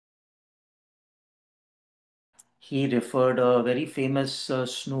he referred a very famous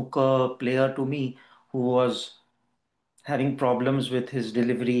snooker player to me who was having problems with his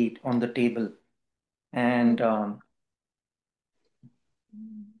delivery on the table. And Mm.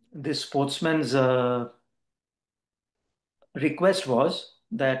 this sportsman's request was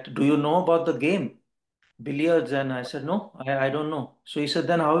that, do you know about the game? Billiards. And I said, no, I don't know. So he said,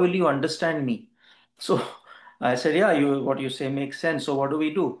 then how will you understand me? So I said, yeah, what you say makes sense. So what do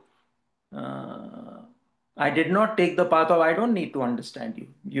we do? Uh, I did not take the path of I don't need to understand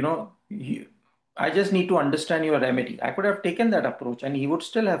you. I just need to understand your remedy. I could have taken that approach and he would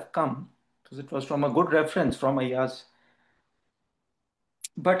still have come because it was from a good reference from Ayaz.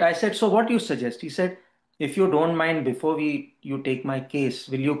 But I said, so what do you suggest? He said, if you don't mind, before you take my case,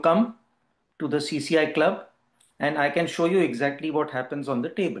 will you come to the CCI club and I can show you exactly what happens on the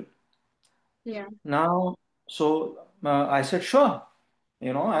table. Yeah. Now, so I said, sure.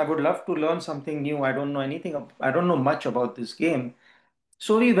 I would love to learn something new. I don't know anything. I don't know much about this game.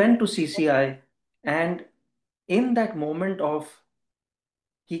 So we went to CCI, and in that moment of,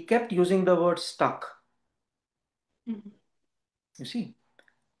 he kept using the word stuck, Mhm. you see.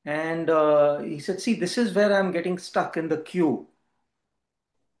 And he said, see, this is where I'm getting stuck in the queue.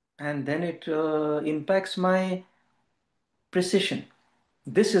 And then it impacts my precision.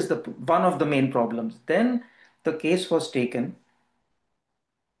 This is the one of the main problems. Then the case was taken,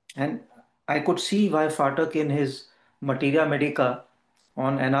 and I could see why Phatak in his Materia Medica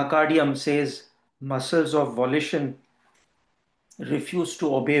on anacardium says muscles of volition refuse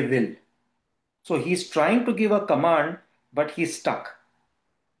to obey will. So he's trying to give a command, but he's stuck.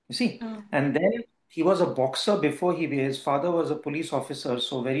 You see? Oh. And then he was a boxer before his father was a police officer,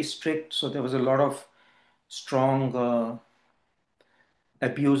 so very strict. So there was a lot of strong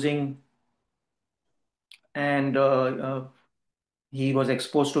abusing, and he was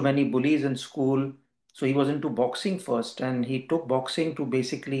exposed to many bullies in school. So he was into boxing first, and he took boxing to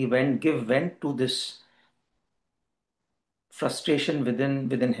basically give vent to this frustration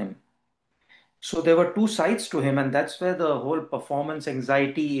within him. So there were two sides to him, and that's where the whole performance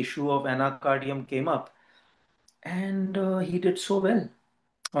anxiety issue of anacardium came up. And he did so well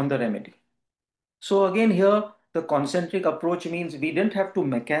on the remedy. So again, here the concentric approach means we didn't have to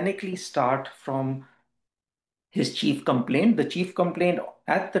mechanically start from his chief complaint. The chief complaint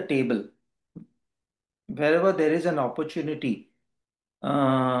at the table, wherever there is an opportunity,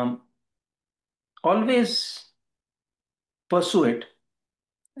 um, always pursue it,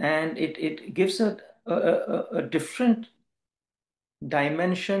 and it gives a different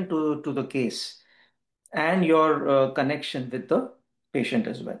dimension to the case and your connection with the patient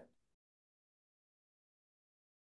as well.